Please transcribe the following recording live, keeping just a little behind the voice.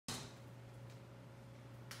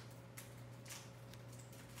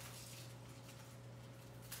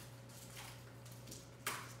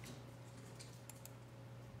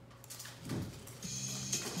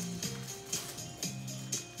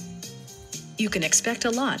You can expect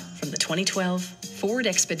a lot from the 2012 Ford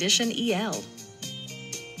Expedition EL.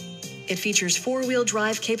 It features four-wheel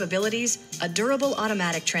drive capabilities, a durable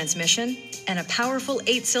automatic transmission, and a powerful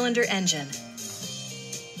 8-cylinder engine.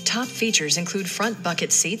 Top features include front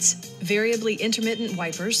bucket seats, variably intermittent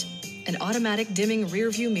wipers, an automatic dimming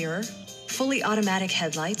rear-view mirror, fully automatic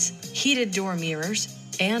headlights, heated door mirrors,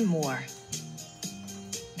 and more.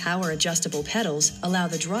 Power adjustable pedals allow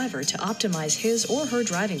the driver to optimize his or her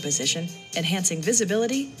driving position, enhancing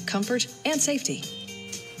visibility, comfort, and safety.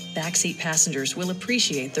 Backseat passengers will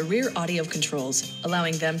appreciate the rear audio controls,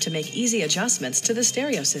 allowing them to make easy adjustments to the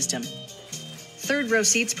stereo system. Third row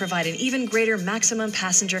seats provide an even greater maximum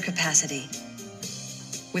passenger capacity.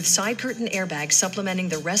 With side curtain airbags supplementing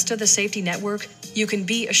the rest of the safety network, you can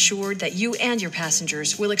be assured that you and your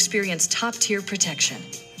passengers will experience top-tier protection.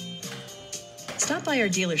 Stop by our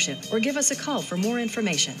dealership or give us a call for more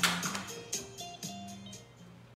information.